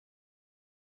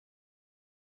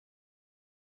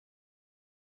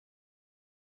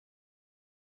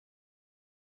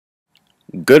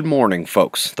Good morning,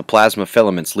 folks. The plasma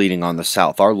filaments leading on the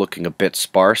south are looking a bit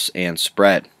sparse and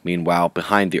spread. Meanwhile,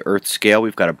 behind the Earth scale,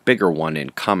 we've got a bigger one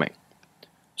incoming.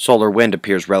 Solar wind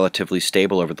appears relatively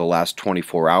stable over the last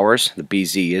 24 hours. The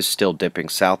BZ is still dipping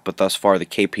south, but thus far the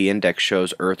KP index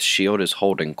shows Earth's shield is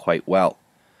holding quite well.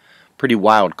 Pretty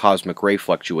wild cosmic ray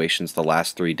fluctuations the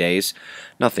last 3 days.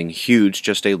 Nothing huge,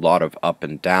 just a lot of up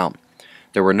and down.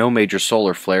 There were no major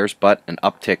solar flares, but an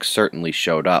uptick certainly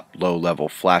showed up, low-level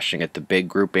flashing at the Big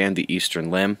Group and the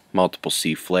Eastern Limb, multiple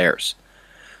C flares.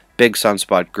 Big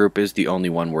Sunspot Group is the only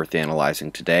one worth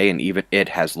analyzing today, and even it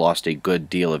has lost a good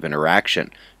deal of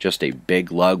interaction, just a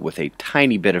big lug with a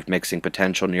tiny bit of mixing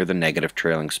potential near the negative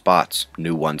trailing spots,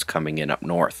 new ones coming in up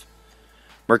north.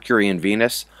 Mercury and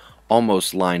Venus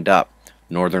almost lined up,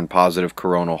 northern positive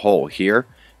coronal hole here,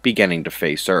 beginning to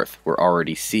face Earth. We're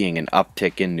already seeing an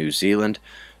uptick in New Zealand,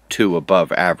 2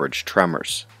 above average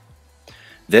tremors.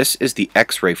 This is the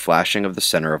X-ray flashing of the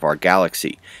center of our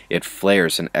galaxy. It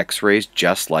flares in X-rays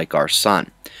just like our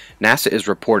Sun. NASA is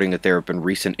reporting that there have been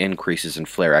recent increases in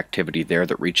flare activity there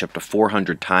that reach up to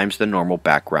 400 times the normal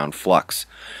background flux.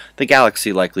 The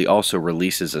galaxy likely also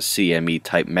releases a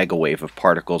CME-type megawave of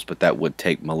particles, but that would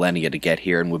take millennia to get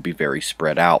here and would be very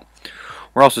spread out.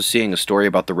 We're also seeing a story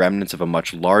about the remnants of a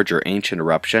much larger ancient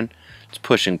eruption. It's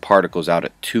pushing particles out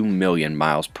at 2 million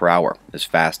miles per hour, as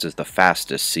fast as the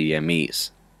fastest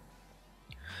CMEs.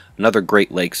 Another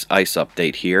Great Lakes ice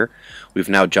update here. We've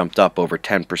now jumped up over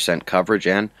 10% coverage,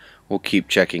 and we'll keep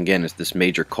checking in as this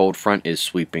major cold front is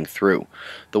sweeping through.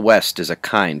 The West is a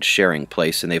kind, sharing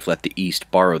place, and they've let the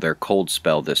East borrow their cold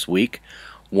spell this week.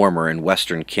 Warmer in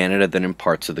western Canada than in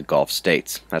parts of the Gulf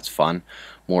states. That's fun.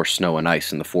 More snow and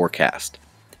ice in the forecast.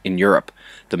 In Europe,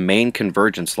 the main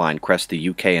convergence line crests the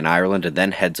UK and Ireland and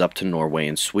then heads up to Norway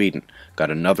and Sweden. Got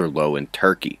another low in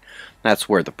Turkey. That's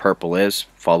where the purple is,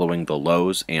 following the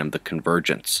lows and the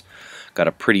convergence. Got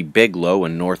a pretty big low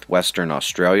in northwestern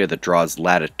Australia that draws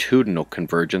latitudinal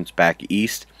convergence back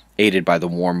east, aided by the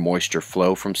warm moisture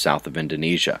flow from south of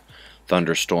Indonesia.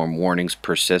 Thunderstorm warnings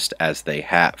persist as they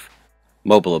have.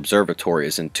 Mobile Observatory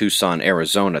is in Tucson,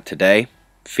 Arizona today,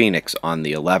 Phoenix on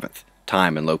the 11th.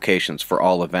 Time and locations for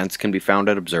all events can be found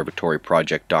at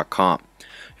observatoryproject.com.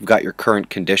 You've got your current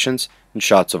conditions and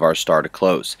shots of our star to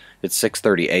close. It's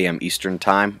 6:30 a.m. Eastern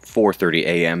Time, 4:30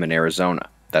 a.m. in Arizona.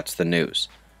 That's the news.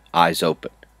 Eyes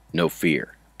open. No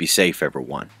fear. Be safe,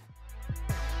 everyone.